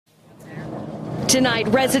Tonight,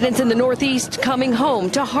 residents in the Northeast coming home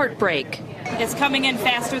to heartbreak. It's coming in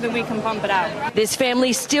faster than we can pump it out. This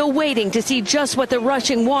family still waiting to see just what the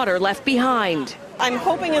rushing water left behind. I'm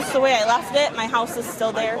hoping it's the way I left it. My house is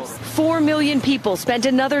still there. 4 million people spent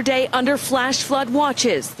another day under flash flood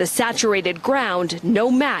watches. The saturated ground,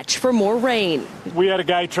 no match for more rain. We had a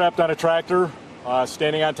guy trapped on a tractor,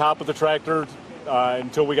 standing on top of the tractor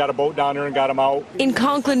until we got a boat down there and got him out. In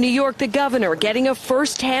Conklin, New York, the governor getting a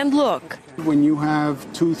first-hand look. When you have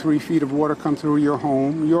 2-3 feet of water come through your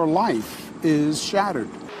home, your life is shattered.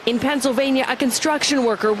 In Pennsylvania, a construction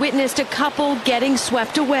worker witnessed a couple getting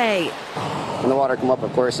swept away. When the water came up,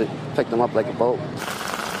 of course, it picked them up like a boat.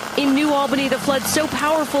 In New Albany, the flood so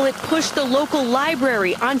powerful it pushed the local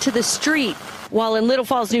library onto the street. While in Little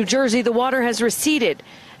Falls, New Jersey, the water has receded,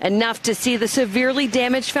 enough to see the severely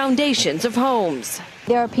damaged foundations of homes.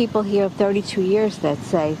 There are people here 32 years that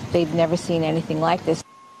say they've never seen anything like this.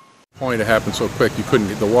 It happened so quick, you couldn't.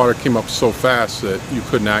 The water came up so fast that you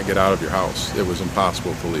could not get out of your house. It was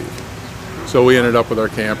impossible to leave. So we ended up with our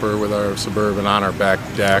camper, with our Suburban on our back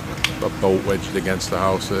deck, a boat wedged against the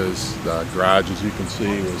houses. The garage, as you can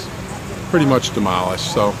see, was pretty much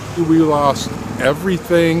demolished. So we lost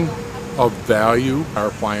everything of value. Our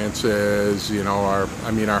appliances,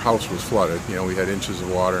 our house was flooded. We had inches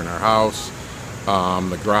of water in our house.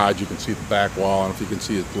 The garage, you can see the back wall. I don't know if you can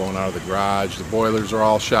see it blown out of the garage. The boilers are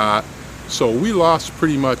all shot. So we lost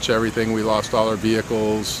pretty much everything. We lost all our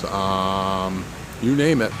vehicles, you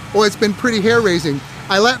name it. Well, it's been pretty hair-raising.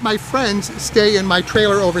 I let my friends stay in my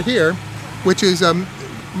trailer over here, which is,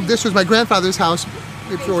 this was my grandfather's house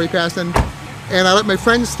before he passed, and I let my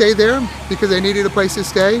friends stay there because they needed a place to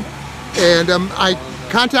stay. And I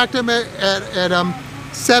contacted him at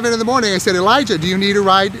 7 in the morning. I said, Elijah, do you need a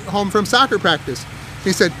ride home from soccer practice?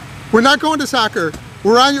 He said, we're not going to soccer.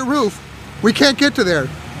 We're on your roof. We can't get to there.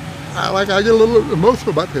 I get a little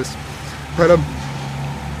emotional about this. But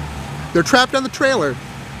they're trapped on the trailer.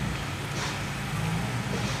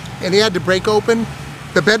 And he had to break open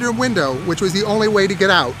the bedroom window, which was the only way to get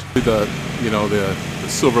out. The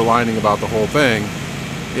silver lining about the whole thing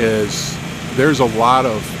is there's a lot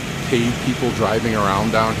of paid people driving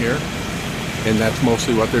around down here. And that's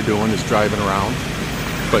mostly what they're doing, is driving around.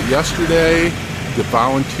 But yesterday, the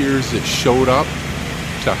volunteers that showed up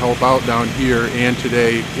to help out down here and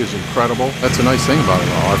today is incredible. That's a nice thing about it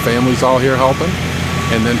all. Our family's all here helping,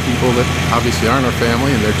 and then people that obviously aren't our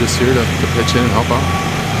family, and they're just here to pitch in and help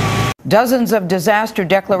out. Dozens of disaster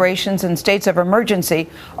declarations and states of emergency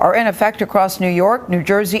are in effect across New York, New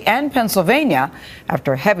Jersey, and Pennsylvania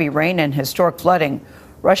after heavy rain and historic flooding.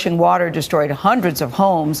 Rushing water destroyed hundreds of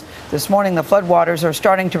homes. This morning, the floodwaters are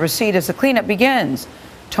starting to recede as the cleanup begins.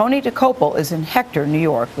 Tony DeCopel is in Hector, New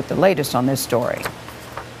York, with the latest on this story.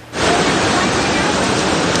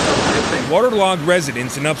 Waterlogged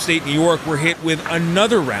residents in upstate New York were hit with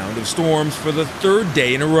another round of storms for the third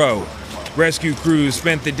day in a row. Rescue crews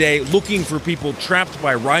spent the day looking for people trapped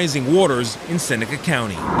by rising waters in Seneca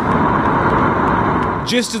County.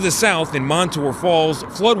 Just to the south in Montour Falls,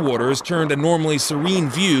 floodwaters turned a normally serene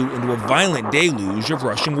view into a violent deluge of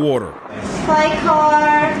rushing water.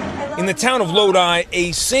 In the town of Lodi, a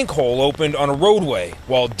sinkhole opened on a roadway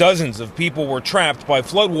while dozens of people were trapped by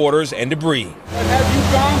floodwaters and debris. Have you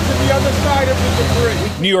gone to the other side of the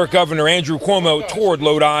debris? New York Governor Andrew Cuomo toured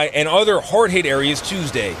Lodi and other hard-hit areas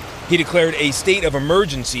Tuesday. He declared a state of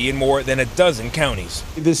emergency in more than a dozen counties.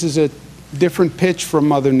 This is a different pitch from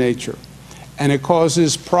Mother Nature, and it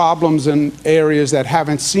causes problems in areas that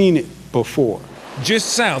haven't seen it before. Just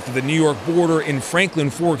south of the New York border in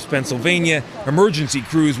Franklin Forks, Pennsylvania, emergency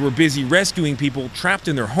crews were busy rescuing people trapped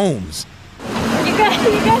in their homes. You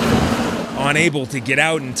got Unable to get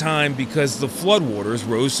out in time because the floodwaters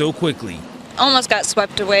rose so quickly. Almost got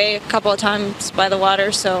swept away a couple of times by the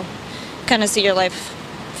water, so kind of see your life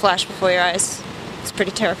flash before your eyes. It's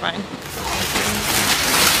pretty terrifying.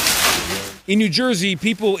 In New Jersey,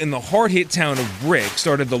 people in the hard-hit town of Brick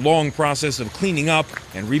started the long process of cleaning up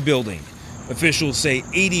and rebuilding. Officials say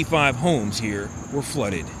 85 homes here were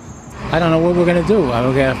flooded. I don't know what we're going to do. We're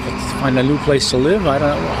going to have to find a new place to live. I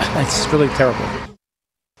don't know. It's really terrible.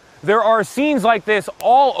 There are scenes like this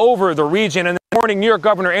all over the region, and this morning New York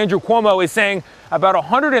Governor Andrew Cuomo is saying about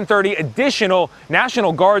 130 additional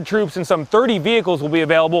National Guard troops and some 30 vehicles will be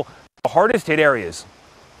available for the hardest hit areas.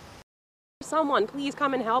 Someone please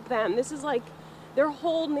come and help them. This is like their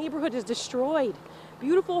whole neighborhood is destroyed.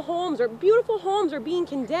 Beautiful homes are being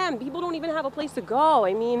condemned. People don't even have a place to go.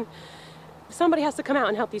 I mean, somebody has to come out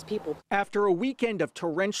and help these people. After a weekend of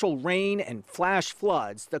torrential rain and flash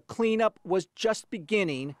floods, the cleanup was just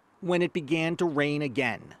beginning when it began to rain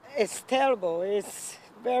again. It's terrible. It's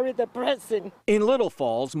very depressing. In Little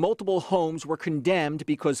Falls, multiple homes were condemned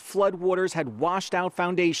because floodwaters had washed out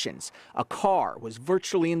foundations. A car was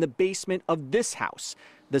virtually in the basement of this house.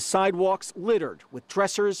 The sidewalks littered with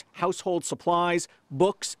dressers, household supplies,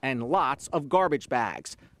 books, and lots of garbage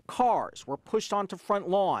bags. Cars were pushed onto front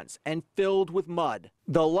lawns and filled with mud.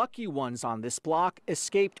 The lucky ones on this block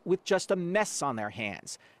escaped with just a mess on their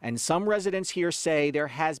hands. And some residents here say there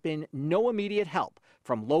has been no immediate help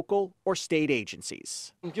from local or state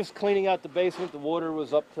agencies. I'm just cleaning out the basement. The water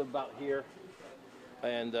was up to about here.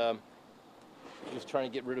 And just trying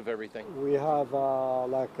to get rid of everything. We have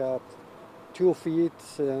 2 feet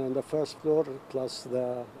on the first floor plus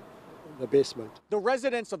the basement. The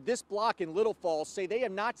residents of this block in Little Falls say they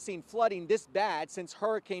have not seen flooding this bad since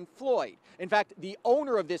Hurricane Floyd. In fact, the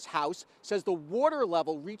owner of this house says the water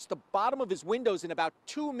level reached the bottom of his windows in about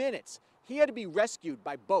 2 minutes. He had to be rescued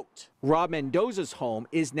by boat. Rob Mendoza's home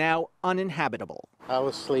is now uninhabitable. I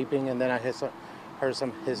was sleeping and then I heard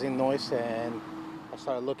some hissing noise and I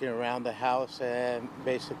started looking around the house and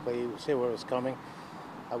basically see where it was coming.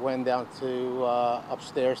 I went down to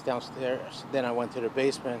upstairs, downstairs, then I went to the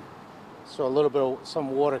basement. So a little bit of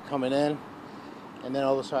some water coming in, and then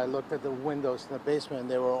all of a sudden I looked at the windows in the basement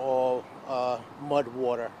and they were all mud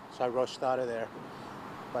water. So I rushed out of there.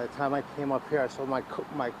 By the time I came up here, I saw my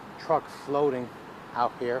truck floating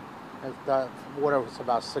out here. And the water was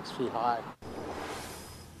about 6 feet high.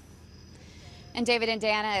 And David and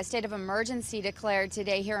Diana, a state of emergency declared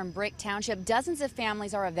today here in Brick Township. Dozens of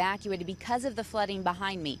families are evacuated because of the flooding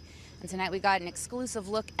behind me. And tonight we got an exclusive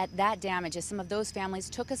look at that damage as some of those families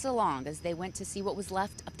took us along as they went to see what was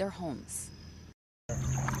left of their homes.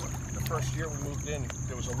 The first year we moved in,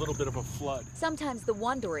 there was a little bit of a flood. Sometimes the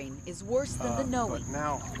wondering is worse than the knowing. But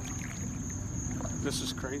now, this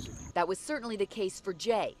is crazy. That was certainly the case for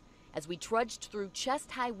Jay as we trudged through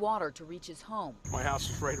chest-high water to reach his home. My house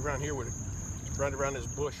is right around here with it, right around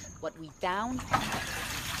this bush. What we found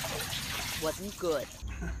wasn't good.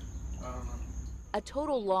 A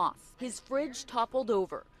total loss. His fridge toppled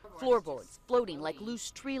over, floorboards floating like loose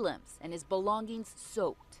tree limbs, and his belongings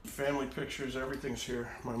soaked. Family pictures, everything's here.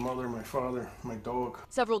 My mother, my father, my dog.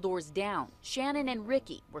 Several doors down, Shannon and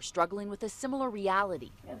Ricky were struggling with a similar reality.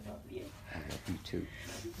 I love you. I love you too.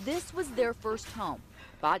 This was their first home,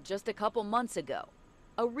 bought just a couple months ago.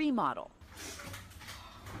 A remodel.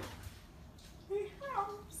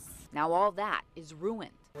 Now all that is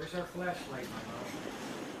ruined. Where's our flashlight, my love?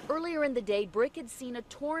 Earlier in the day, Brick had seen a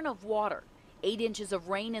torrent of water, 8 inches of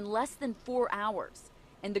rain in less than 4 hours.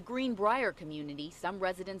 In the Greenbrier community, some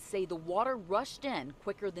residents say the water rushed in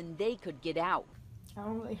quicker than they could get out. I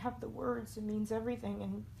don't really have the words. It means everything,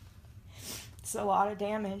 and it's a lot of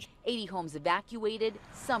damage. 80 homes evacuated,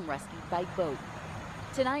 some rescued by boat.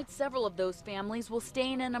 Tonight, several of those families will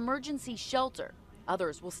stay in an emergency shelter.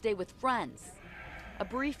 Others will stay with friends. A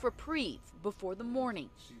brief reprieve before the morning,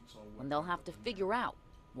 when they'll have to figure out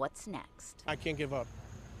what's next. I can't give up.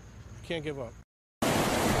 I can't give up.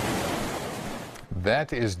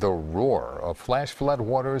 That is the roar of flash flood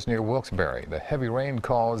waters near Wilkes-Barre. The heavy rain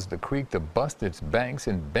caused the creek to bust its banks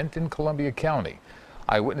in Benton, Columbia County.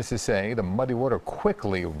 Eyewitnesses say the muddy water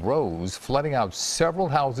quickly rose, flooding out several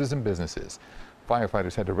houses and businesses.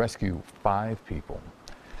 Firefighters had to rescue 5 people.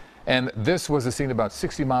 And this was a scene about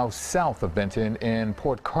 60 miles south of Benton in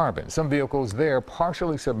Port Carbon. Some vehicles there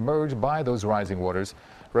partially submerged by those rising waters.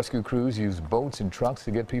 Rescue crews used boats and trucks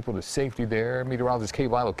to get people to safety there. Meteorologist Kay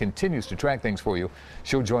Vilo continues to track things for you.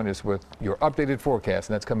 She'll join us with your updated forecast,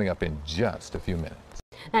 and that's coming up in just a few minutes.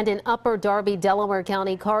 And in Upper Darby, Delaware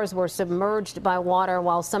County, cars were submerged by water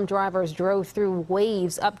while some drivers drove through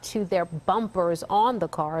waves up to their bumpers on the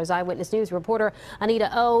cars. Eyewitness News reporter Anita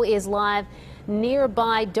O is live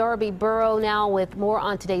nearby Darby Borough now with more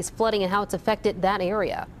on today's flooding and how it's affected that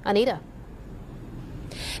area. Anita.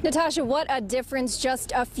 Natasha, what a difference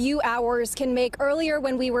just a few hours can make. Earlier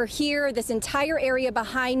when we were here, this entire area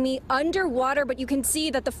behind me underwater, but you can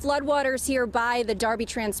see that the floodwaters here by the Darby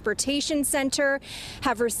Transportation Center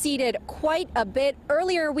have receded quite a bit.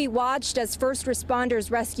 Earlier we watched as first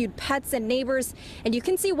responders rescued pets and neighbors, and you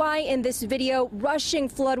can see why in this video. Rushing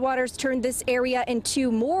floodwaters turned this area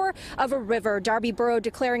into more of a river. Darby Borough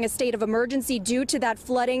declaring a state of emergency due to that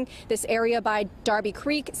flooding. This area by Darby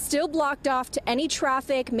Creek still blocked off to any traffic,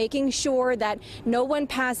 making sure that no one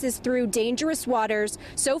passes through dangerous waters.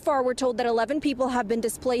 So far, we're told that 11 people have been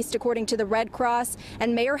displaced, according to the Red Cross.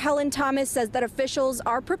 And Mayor Helen Thomas says that officials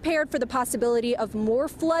are prepared for the possibility of more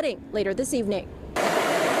flooding later this evening.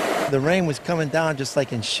 The rain was coming down just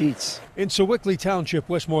like in sheets. In Sewickley Township,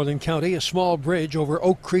 Westmoreland County, a small bridge over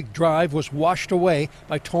Oak Creek Drive was washed away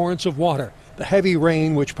by torrents of water. The heavy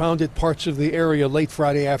rain, which pounded parts of the area late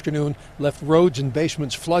Friday afternoon, left roads and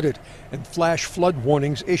basements flooded and flash flood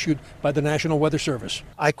warnings issued by the National Weather Service.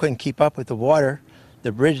 I couldn't keep up with the water.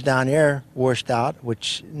 The bridge down there washed out,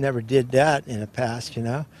 which never did that in the past, you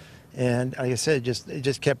know. And like I said, it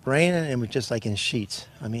just kept raining, and it was just like in sheets.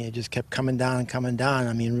 I mean, it just kept coming down,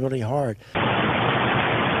 I mean, really hard.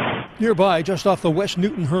 Nearby, just off the West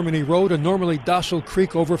Newton-Hermione Road, a normally docile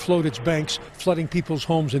creek overflowed its banks, flooding people's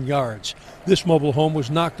homes and yards. This mobile home was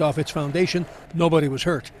knocked off its foundation. Nobody was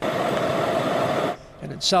hurt.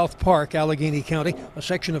 And in South Park, Allegheny County, a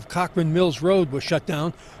section of Cochran Mills Road was shut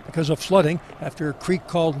down because of flooding after a creek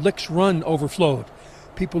called Licks Run overflowed.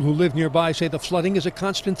 People who live nearby say the flooding is a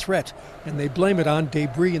constant threat, and they blame it on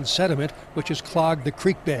debris and sediment, which has clogged the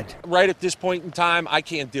creek bed. Right at this point in time, I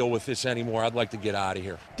can't deal with this anymore. I'd like to get out of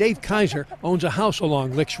here. Dave Kaiser owns a house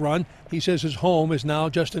along Licks Run. He says his home is now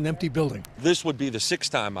just an empty building. This would be the 6th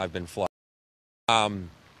time I've been flooded.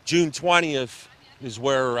 June 20th is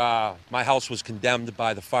where my house was condemned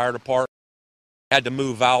by the fire department. I had to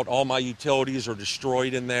move out. All my utilities are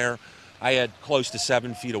destroyed in there. I had close to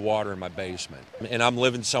 7 feet of water in my basement, and I'm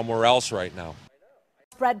living somewhere else right now.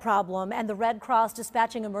 Spread problem, and the Red Cross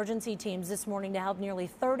dispatching emergency teams this morning to help nearly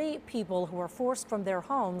 30 people who were forced from their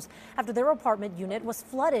homes after their apartment unit was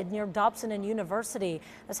flooded near Dobson and University.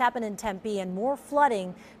 This happened in Tempe, and more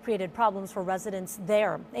flooding created problems for residents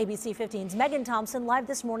there. ABC 15's Megan Thompson live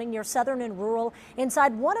this morning near Southern and Rural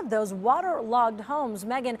inside one of those waterlogged homes.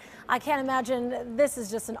 Megan, I can't imagine this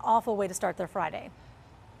is just an awful way to start their Friday.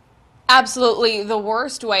 Absolutely the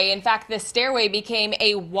worst way. In fact, the stairway became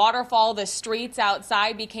a waterfall. The streets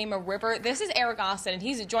outside became a river. This is Eric Austin, and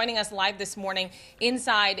he's joining us live this morning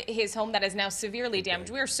inside his home that is now severely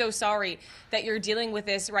damaged. We are so sorry that you're dealing with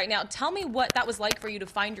this right now. Tell me what that was like for you to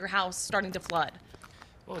find your house starting to flood.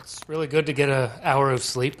 Well, it's really good to get an hour of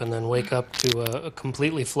sleep and then wake up to a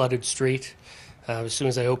completely flooded street. As soon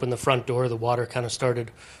as I opened the front door, the water kind of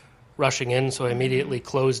started rushing in, so I immediately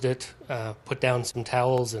closed it, put down some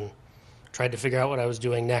towels, and tried to figure out what I was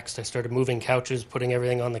doing next. I started moving couches, putting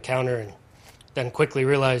everything on the counter, and then quickly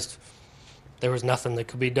realized there was nothing that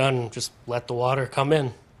could be done. Just let the water come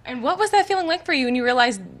in. And what was that feeling like for you when you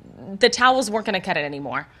realized the towels weren't going to cut it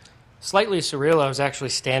anymore? Slightly surreal. I was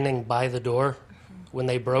actually standing by the door when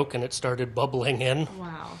they broke and it started bubbling in.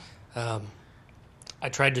 Wow. I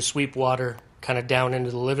tried to sweep water kind of down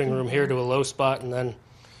into the living room here to a low spot, and then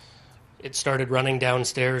it started running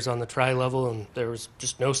downstairs on the tri-level, and there was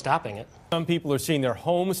just no stopping it. Some people are seeing their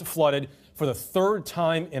homes flooded for the 3rd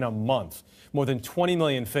time in a month. More than 20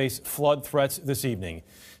 million face flood threats this evening.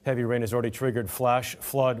 Heavy rain has already triggered flash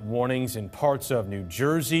flood warnings in parts of New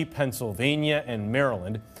Jersey, Pennsylvania, and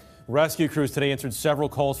Maryland. Rescue crews today answered several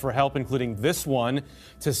calls for help, including this one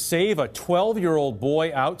to save a 12-year-old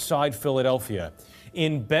boy outside Philadelphia.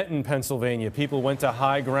 In Benton, Pennsylvania, people went to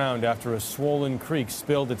high ground after a swollen creek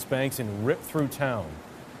spilled its banks and ripped through town.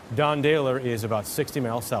 Don Daler is about 60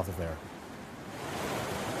 miles south of there.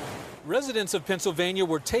 Residents of Pennsylvania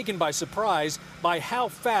were taken by surprise by how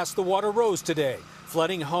fast the water rose today,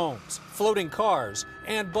 flooding homes, floating cars,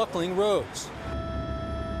 and buckling roads.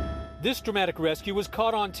 This dramatic rescue was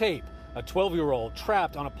caught on tape. A 12-year-old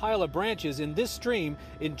trapped on a pile of branches in this stream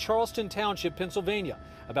in Charleston Township, Pennsylvania,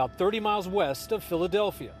 about 30 miles west of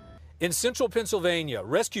Philadelphia. In central Pennsylvania,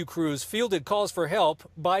 rescue crews fielded calls for help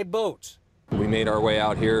by boat. We made our way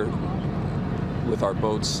out here with our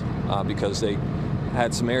boats because they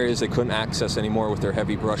had some areas they couldn't access anymore with their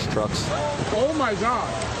heavy brush trucks. Oh my God!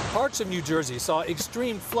 Parts of New Jersey saw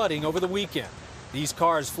extreme flooding over the weekend. These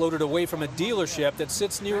cars floated away from a dealership that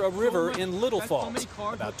sits near a river in Little Falls,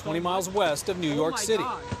 about 20 miles west of New York City.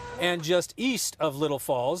 And just east of Little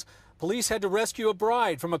Falls, police had to rescue a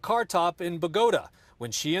bride from a car top in Bogota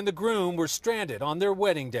when she and the groom were stranded on their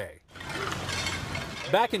wedding day.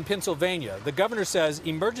 Back in Pennsylvania, the governor says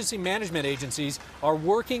emergency management agencies are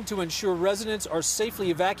working to ensure residents are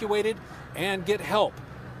safely evacuated and get help.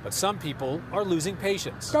 But some people are losing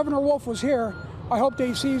patience. Governor Wolf was here. I hope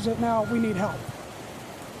he sees that now we need help.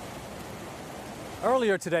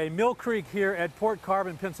 Earlier today, Mill Creek here at Port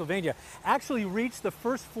Carbon, Pennsylvania, actually reached the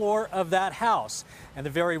first floor of that house. And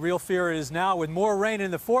the very real fear is now, with more rain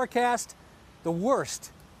in the forecast, the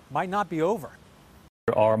worst might not be over.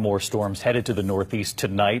 There are more storms headed to the northeast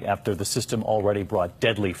tonight after the system already brought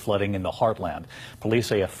deadly flooding in the heartland. Police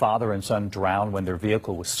say a father and son drowned when their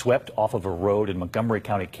vehicle was swept off of a road in Montgomery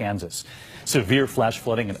County, Kansas. Severe flash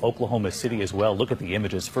flooding in Oklahoma City as well. Look at the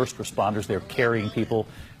images. First responders, they're carrying people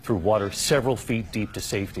through water several feet deep to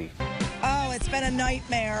safety. Oh, it's been a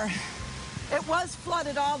nightmare. It was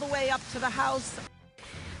flooded all the way up to the house.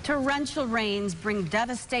 Torrential rains bring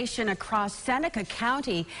devastation across Seneca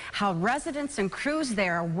County. How residents and crews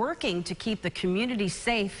there are working to keep the community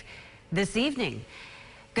safe this evening.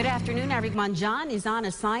 Good afternoon, everyone. John is on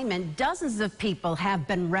assignment. Dozens of people have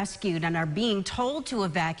been rescued and are being told to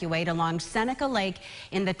evacuate along Seneca Lake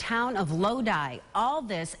in the town of Lodi. All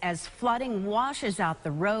this as flooding washes out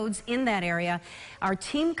the roads in that area. Our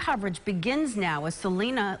team coverage begins now with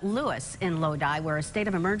Selena Lewis in Lodi, where a state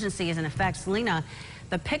of emergency is in effect. Selena,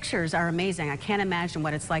 the pictures are amazing. I can't imagine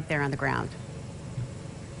what it's like there on the ground.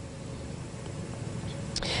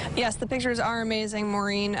 Yes, the pictures are amazing,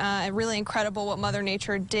 Maureen. Really incredible what Mother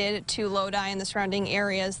Nature did to Lodi and the surrounding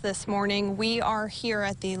areas this morning. We are here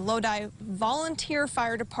at the Lodi Volunteer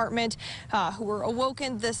Fire Department, who were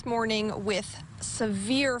awoken this morning with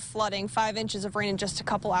severe flooding, 5 inches of rain in just a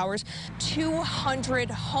couple hours,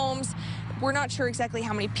 200 homes. We're not sure exactly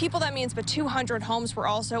how many people that means, but 200 homes were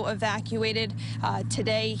also evacuated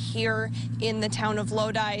today here in the town of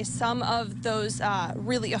Lodi. Some of those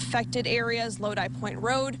really affected areas, Lodi Point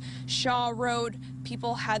Road, Shaw Road,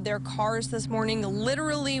 people had their cars this morning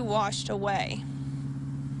literally washed away.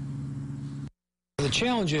 The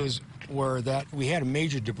challenges were that we had a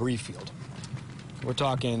major debris field. We're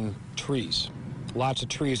talking trees, lots of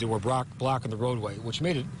trees that were blocking the roadway, which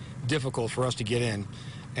made it difficult for us to get in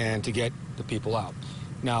and to get the people out.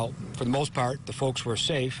 Now, for the most part, the folks were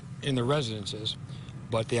safe in their residences,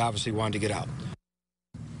 but they obviously wanted to get out.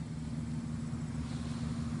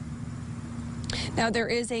 Now, there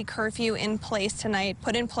is a curfew in place tonight,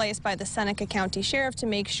 put in place by the Seneca County Sheriff to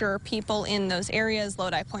make sure people in those areas,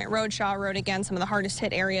 Lodi Point Road, Shaw Road, again, some of the hardest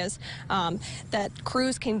hit areas, that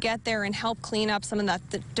crews can get there and help clean up some of that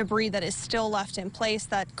debris that is still left in place.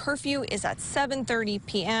 That curfew is at 7:30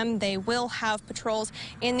 p.m. They will have patrols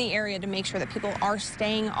in the area to make sure that people are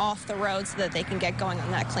staying off the road so that they can get going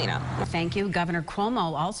on that cleanup. Thank you. Governor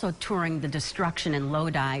Cuomo also touring the destruction in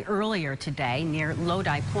Lodi earlier today near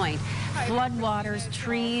Lodi Point. Floodwaters,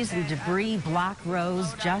 trees, and debris block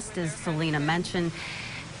roads, just as Selena mentioned.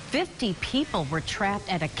 50 people were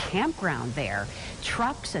trapped at a campground there.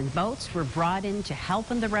 Trucks and boats were brought in to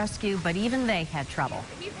help in the rescue, but even they had trouble.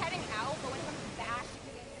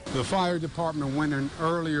 The fire department went in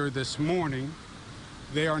earlier this morning.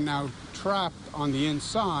 They are now trapped on the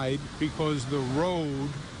inside because the road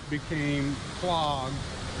became clogged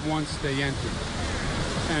once they entered.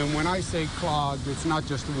 And when I say clogged, it's not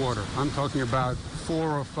just water. I'm talking about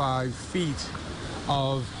 4 or 5 feet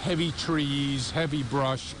of heavy trees, heavy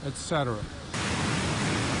brush, etc.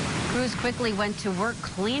 Crews quickly went to work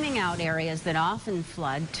cleaning out areas that often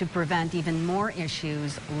flood to prevent even more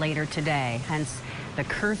issues later today. Hence, the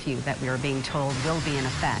curfew that we are being told will be in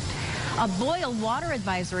effect. A boil water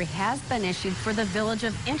advisory has been issued for the village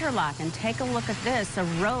of Interlochen. Take a look at this. A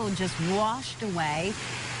road just washed away.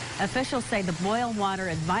 Officials say the boil water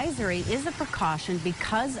advisory is a precaution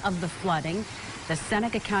because of the flooding. The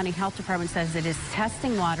Seneca County Health Department says it is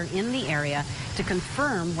testing water in the area to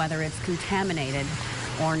confirm whether it's contaminated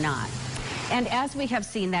or not. And as we have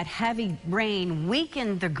seen, that heavy rain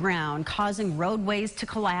weakened the ground, causing roadways to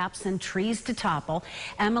collapse and trees to topple.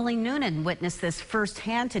 Emily Noonan witnessed this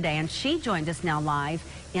firsthand today, and she joined us now live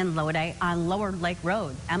in Lodi on Lower Lake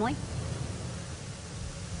Road. Emily?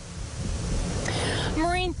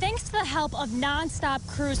 Maureen, thanks to the help of nonstop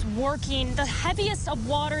crews working, the heaviest of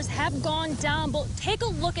waters have gone down, but take a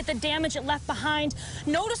look at the damage it left behind.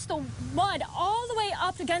 Notice the mud all the way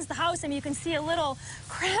up against the house, and you can see a little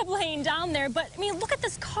crab laying down there, but I mean, look at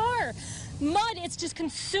this car. Mud, it's just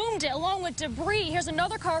consumed it along with debris. Here's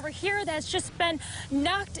another car over here that's just been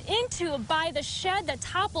knocked into by the shed that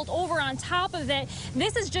toppled over on top of it.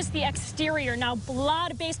 This is just the exterior. Now, a lot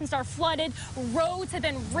of basements are flooded, roads have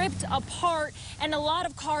been ripped apart, and a lot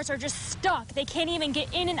of cars are just stuck. They can't even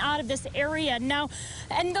get in and out of this area. Now,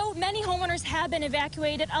 and though many homeowners have been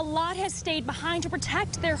evacuated, a lot have stayed behind to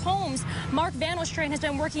protect their homes. Mark Van Ostrand has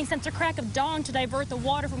been working since the crack of dawn to divert the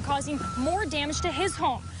water from causing more damage to his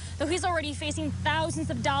home, though he's already facing thousands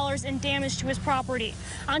of dollars in damage to his property.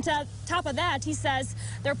 On top of that, he says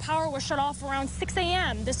their power was shut off around 6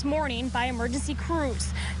 a.m. this morning by emergency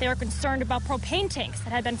crews. They are concerned about propane tanks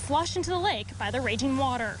that had been flushed into the lake by the raging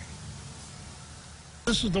water.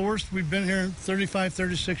 This is the worst we've been here in 35,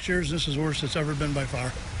 36 years. This is the worst it's ever been by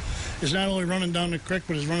far. It's not only running down the creek,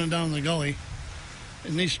 but it's running down the gully.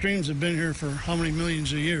 And these streams have been here for how many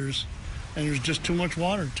millions of years? And there's just too much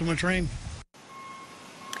water, too much rain.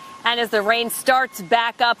 And as the rain starts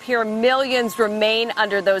back up here, millions remain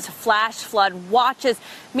under those flash flood watches.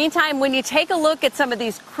 Meantime, when you take a look at some of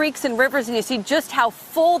these creeks and rivers and you see just how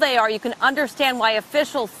full they are, you can understand why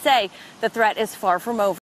officials say the threat is far from over.